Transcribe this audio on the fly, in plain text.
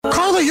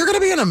Karla, you're going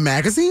to be in a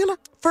magazine?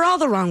 For all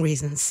the wrong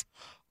reasons.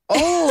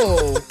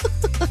 Oh,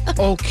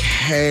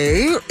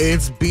 okay.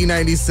 It's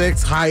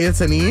B96. Hi,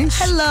 it's Anish.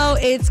 Hello,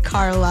 it's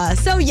Karla.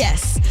 So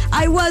yes,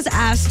 I was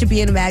asked to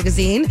be in a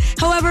magazine.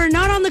 However,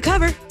 not on the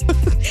cover.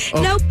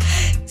 Nope.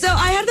 So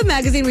I had the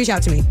magazine reach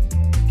out to me.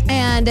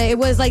 And it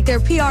was like their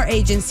PR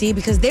agency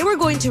because they were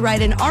going to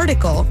write an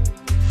article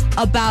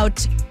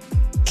about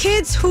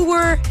kids who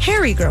were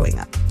hairy growing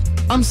up.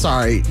 I'm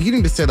sorry. You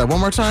need to say that one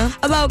more time?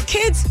 About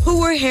kids who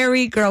were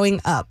hairy growing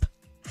up.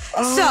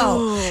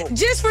 So,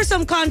 just for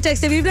some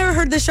context, if you've never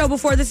heard the show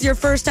before, this is your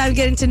first time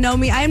getting to know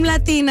me, I'm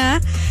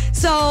Latina.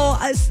 So,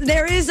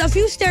 there is a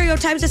few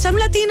stereotypes that some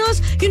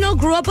Latinos,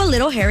 grew up a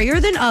little hairier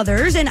than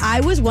others, and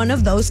I was one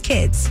of those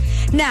kids.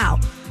 Now,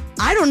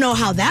 I don't know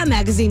how that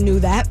magazine knew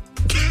that.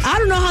 I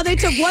don't know how they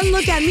took one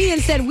look at me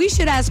and said, we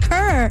should ask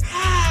her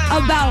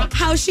about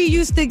how she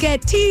used to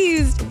get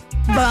teased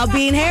about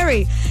being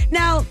hairy.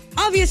 Now,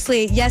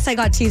 obviously, yes, I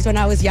got teased when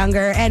I was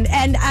younger, and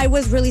I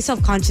was really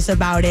self-conscious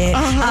about it.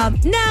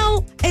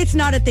 Now, it's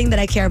not a thing that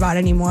I care about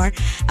anymore.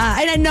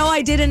 And I know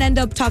I didn't end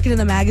up talking to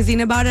the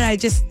magazine about it.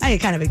 I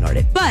kind of ignored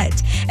it.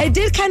 But it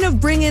did kind of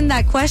bring in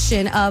that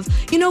question of,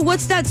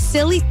 what's that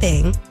silly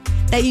thing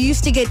that you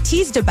used to get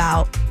teased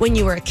about when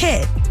you were a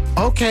kid?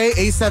 Okay,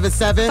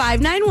 877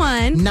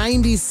 591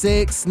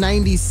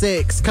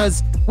 9696.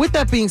 Because with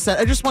that being said,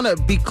 I just want to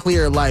be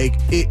clear,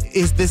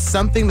 is this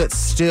something that's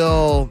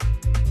still...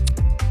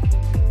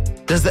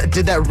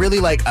 Did that really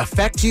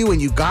affect you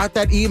when you got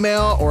that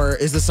email, or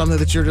is this something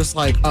that you're just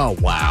like, oh,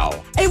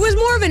 wow? It was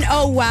more of an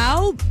oh,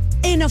 wow,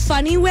 in a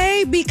funny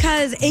way,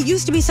 because it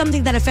used to be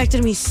something that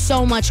affected me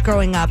so much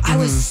growing up. I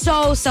was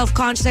so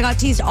self-conscious. I got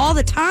teased all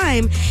the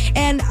time,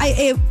 and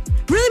it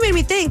really made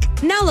me think,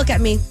 now look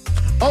at me.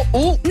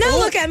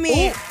 Look at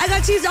me. I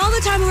got teased all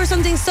the time over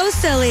something so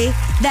silly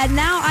that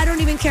now I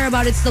don't even care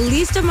about. It's the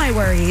least of my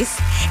worries.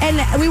 And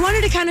we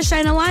wanted to kind of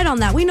shine a light on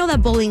that. We know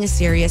that bullying is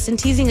serious and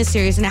teasing is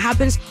serious, and it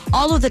happens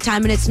all of the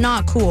time, and it's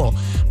not cool.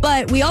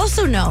 But we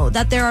also know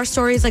that there are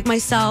stories like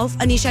myself.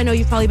 Anisha, I know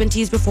you've probably been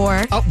teased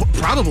before. Oh,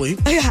 probably.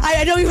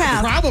 I know you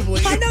have.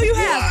 Probably. I know you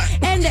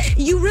have. And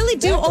you really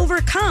do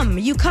overcome.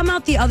 You come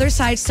out the other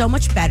side so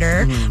much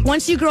better.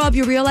 Once you grow up,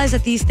 you realize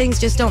that these things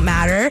just don't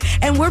matter.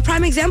 And we're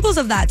prime examples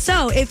of that.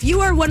 So if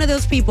you are one of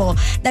those people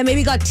that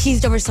maybe got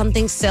teased over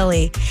something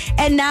silly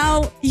and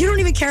now you don't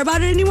even care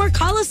about it anymore,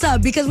 call us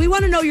up because we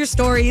want to know your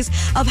stories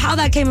of how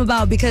that came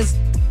about, because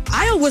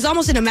I was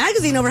almost in a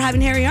magazine over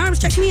having hairy arms.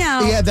 Check me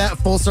out. Yeah, that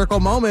full circle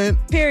moment.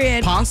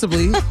 Period.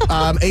 Possibly.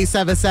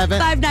 877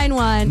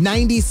 591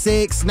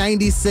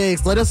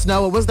 9696. Let us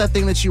know, what was that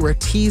thing that you were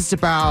teased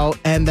about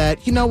and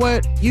that, you know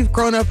what, you've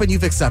grown up and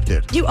you've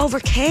accepted. You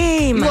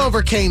overcame. You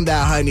overcame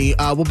that, honey.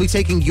 We'll be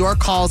taking your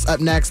calls up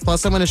next.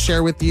 Plus, I'm going to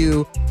share with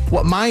you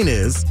what mine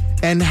is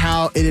and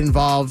how it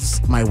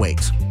involves my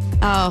weight.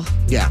 Oh.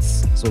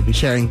 Yes. So we'll be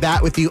sharing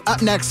that with you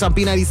up next on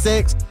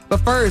B96. But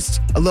first,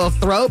 a little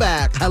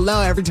throwback.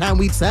 Hello, every time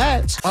we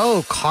touch.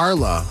 Oh,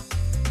 Karla,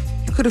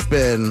 you could have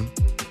been,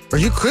 or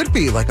you could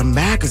be like a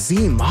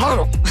magazine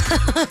model.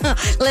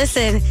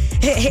 Listen,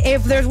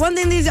 if there's one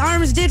thing these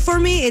arms did for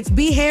me, it's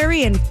be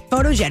hairy and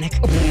photogenic.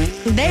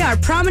 They are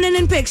prominent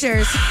in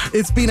pictures.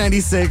 It's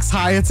B96.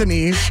 Hi, it's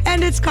Anish.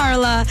 And it's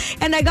Karla.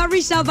 And I got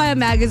reached out by a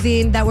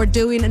magazine that were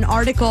doing an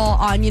article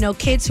on,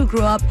 kids who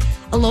grew up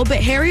a little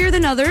bit hairier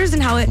than others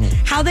and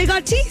how they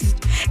got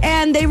teased.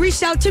 And they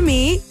reached out to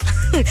me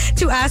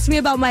to ask me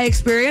about my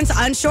experience.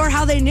 Unsure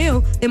how they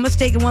knew. They must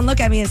have taken one look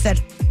at me and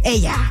said, hey,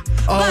 yeah.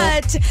 Oh.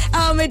 But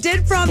it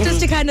did prompt us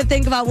to kind of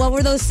think about what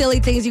were those silly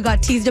things you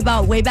got teased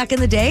about way back in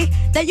the day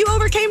that you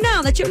overcame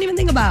now that you don't even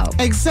think about.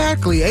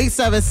 Exactly.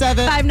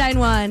 877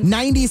 591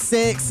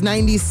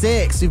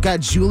 9696. You've got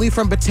Julie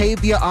from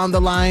Batavia on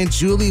the line.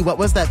 Julie, what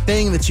was that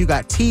thing that you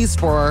got teased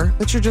for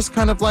that you're just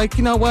kind of like,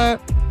 you know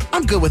what?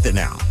 I'm good with it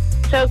now.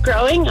 So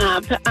growing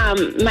up,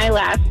 my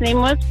last name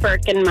was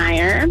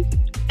Birkenmeyer.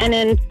 And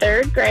in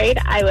third grade,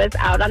 I was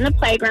out on the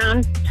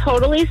playground,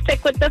 totally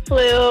sick with the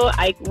flu.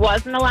 I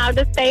wasn't allowed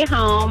to stay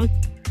home.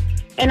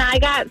 And I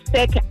got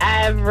sick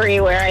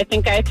everywhere. I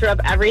think I threw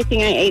up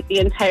everything I ate the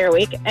entire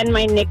week. And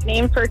my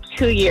nickname for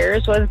 2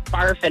 years was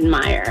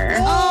Barfenmeyer.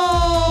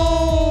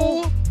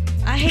 Oh!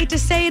 I hate to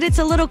say it, it's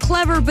a little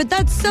clever, but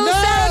that's so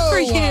sad for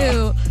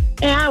you.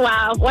 Yeah,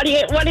 wow. What do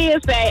you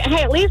say?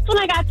 Hey, at least when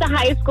I got to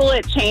high school,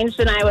 it changed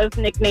and I was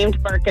nicknamed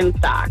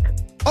Birkenstock.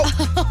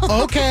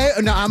 Oh, okay.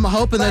 Now, I'm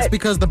hoping that's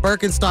because the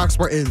Birkenstocks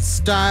were in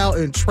style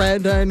and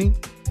trend, honey.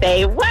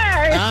 They were. So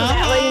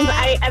that means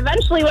I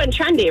eventually went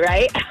trendy,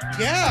 right?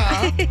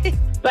 Yeah.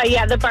 But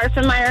yeah, the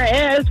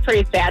Barfenmeyer is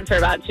pretty sad for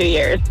about 2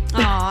 years.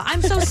 Aw,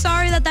 I'm so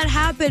sorry that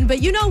happened.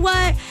 But you know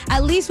what?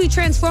 At least we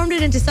transformed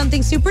it into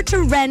something super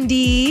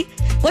trendy.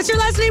 What's your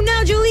last name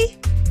now, Julie?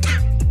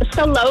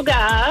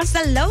 Saloga.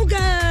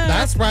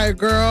 That's right,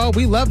 girl.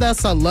 We love that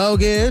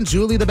slogan.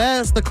 Julie the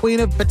best, the queen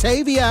of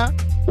Batavia.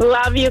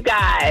 Love you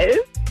guys.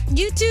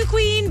 You too,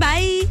 queen.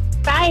 Bye.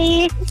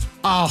 Bye.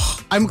 Oh,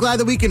 I'm glad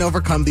that we can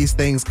overcome these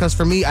things because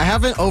for me, I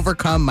haven't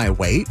overcome my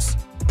weight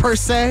per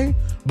se,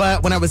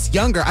 But when I was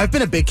younger, I've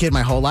been a big kid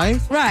my whole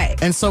life. Right.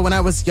 And so when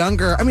I was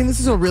younger, I mean, this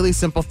is a really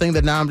simple thing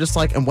that now I'm just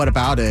like, and what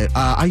about it?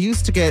 I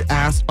used to get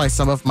asked by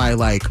some of my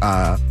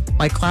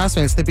my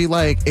classmates, they'd be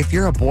like, if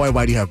you're a boy,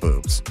 why do you have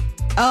boobs?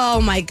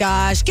 Oh my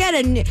gosh, get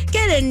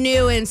a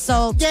new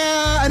insult.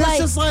 Yeah, and it's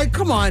just like,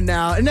 come on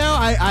now. And now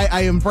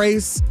I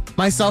embrace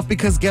myself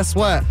because guess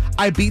what?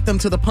 I beat them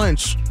to the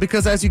punch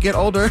because as you get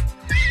older,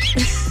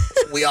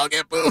 we all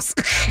get boobs.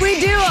 We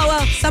do.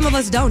 Well, some of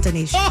us don't,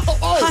 Anish.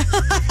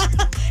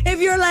 If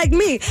you're like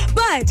me.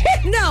 But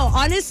no,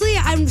 honestly,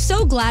 I'm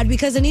so glad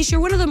because Anish, you're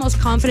one of the most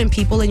confident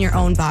people in your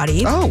own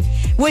body. Oh.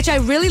 Which I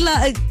really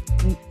love.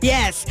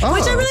 Yes,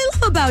 which I really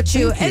love about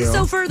you. Thank you. And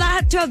so for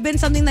that to have been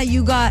something that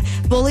you got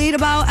bullied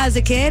about as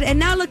a kid, and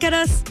now look at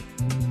us.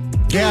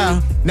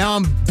 Yeah, now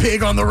I'm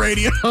big on the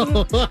radio.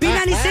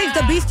 B96,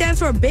 the B stands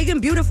for big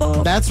and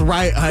beautiful. That's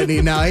right,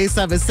 honey. Now,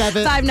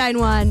 877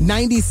 591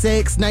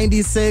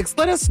 9696.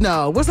 Let us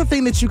know. What's the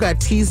thing that you got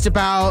teased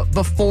about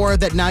before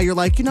that now you're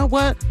like, you know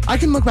what? I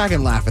can look back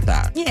and laugh at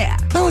that. Yeah.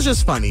 That was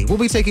just funny. We'll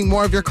be taking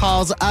more of your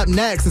calls up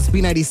next. It's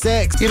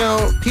B96. You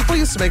know, people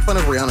used to make fun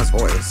of Rihanna's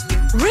voice.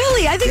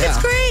 Really? I think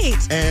it's great.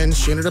 And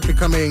she ended up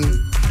becoming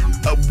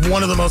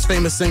one of the most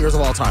famous singers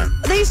of all time.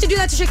 They used to do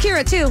that to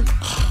Shakira, too.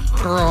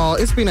 Girl,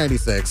 it's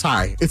B96.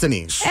 Hi, it's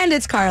Anish. And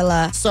it's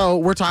Karla. So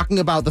we're talking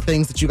about the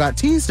things that you got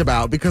teased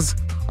about because,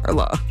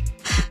 Karla,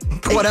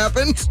 what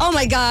happened? Oh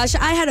my gosh,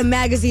 I had a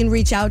magazine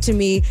reach out to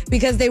me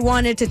because they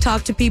wanted to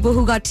talk to people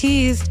who got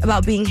teased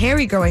about being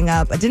hairy growing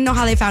up. I didn't know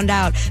how they found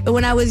out. But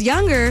when I was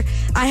younger,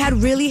 I had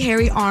really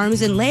hairy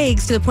arms and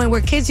legs to the point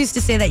where kids used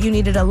to say that you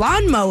needed a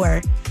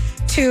lawnmower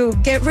to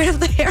get rid of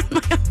the hair on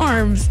my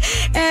arms.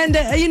 And,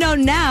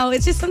 now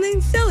it's just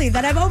something silly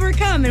that I've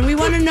overcome. And we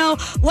want to know,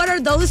 what are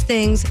those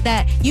things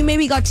that you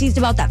maybe got teased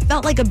about that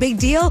felt like a big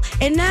deal?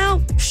 And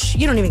now,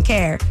 you don't even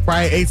care.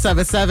 Right,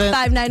 877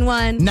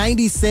 591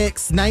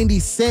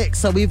 9696.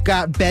 So we've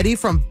got Betty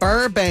from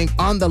Burbank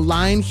on the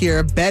line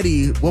here.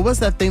 Betty, what was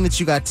that thing that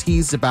you got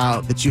teased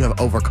about that you have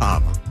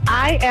overcome?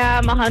 I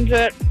am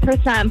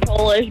 100%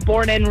 Polish,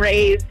 born and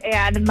raised,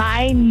 and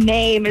my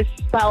name is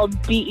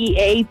spelled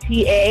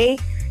Beata.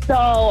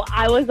 So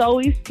I was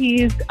always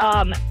teased.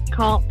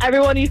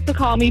 Everyone used to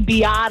call me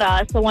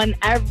Beata. So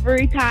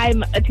every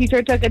time a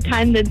teacher took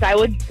attendance, I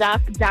would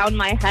duck down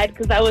my head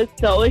because I was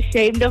so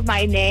ashamed of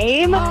my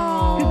name.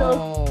 Because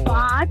those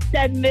spots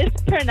and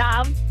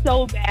mispronounced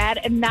so bad.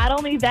 And not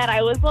only that,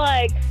 I was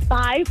like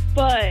 5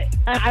 foot.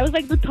 I was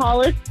like the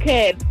tallest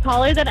kid,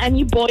 taller than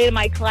any boy in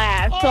my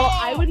class. So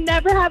I would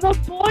never have a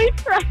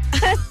boyfriend.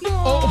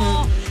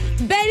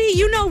 Betty,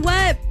 you know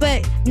what?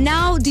 But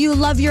now, do you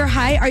love your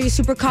height? Are you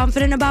super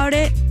confident about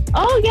it?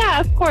 Oh, yeah,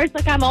 of course.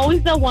 Like, I'm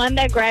always the one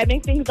that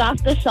grabbing things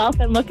off the shelf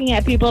and looking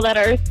at people that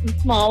are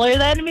smaller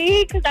than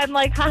me because I'm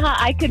like, haha,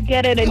 I could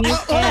get it and you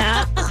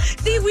can't.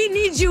 See, we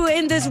need you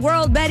in this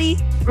world, Betty.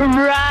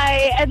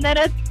 Right. And then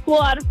at school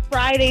on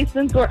Friday,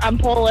 since I'm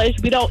Polish,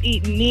 we don't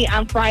eat meat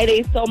on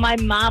Friday. So my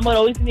mom would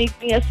always make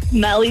me a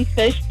smelly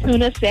fish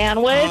tuna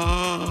sandwich.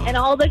 And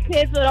all the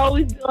kids would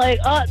always be like,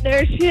 oh,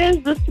 there she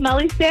is, the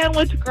smelly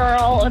sandwich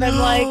girl. And I'm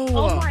like,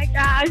 oh my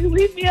gosh,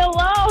 leave me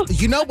alone.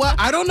 You know what?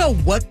 I don't know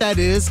what that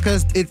is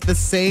because it's the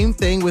same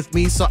thing with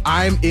me. So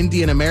I'm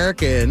Indian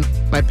American.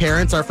 My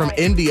parents are from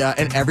India,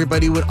 and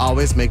everybody would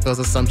always make those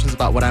assumptions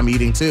about what I'm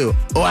eating too.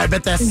 Oh, I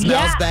bet that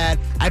smells bad.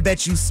 I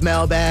bet you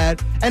smell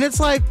bad. And it's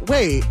like,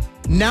 wait,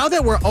 now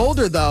that we're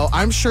older though,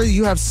 I'm sure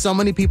you have so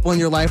many people in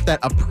your life that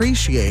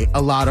appreciate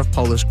a lot of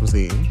Polish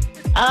cuisine.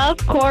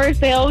 Of course.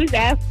 They always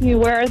ask me,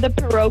 where are the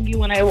pierogi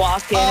when I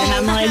walk in? And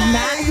I'm like,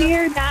 not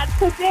here, not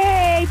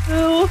today,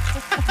 boo.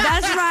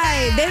 That's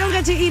right. They don't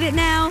get to eat it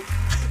now.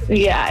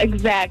 Yeah,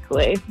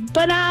 exactly.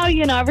 But now,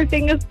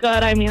 everything is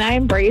good. I mean, I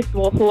embrace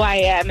who I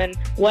am and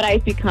what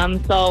I've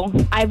become. So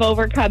I've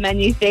overcome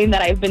anything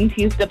that I've been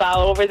teased about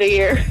over the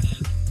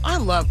years. I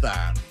love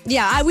that.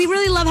 Yeah, we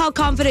really love how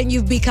confident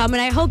you've become.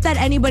 And I hope that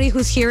anybody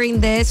who's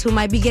hearing this, who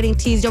might be getting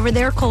teased over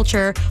their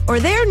culture or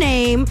their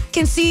name,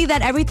 can see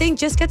that everything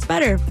just gets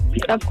better.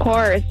 Of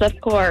course, of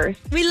course.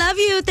 We love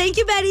you. Thank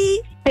you,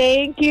 Betty.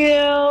 Thank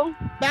you.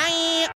 Bye.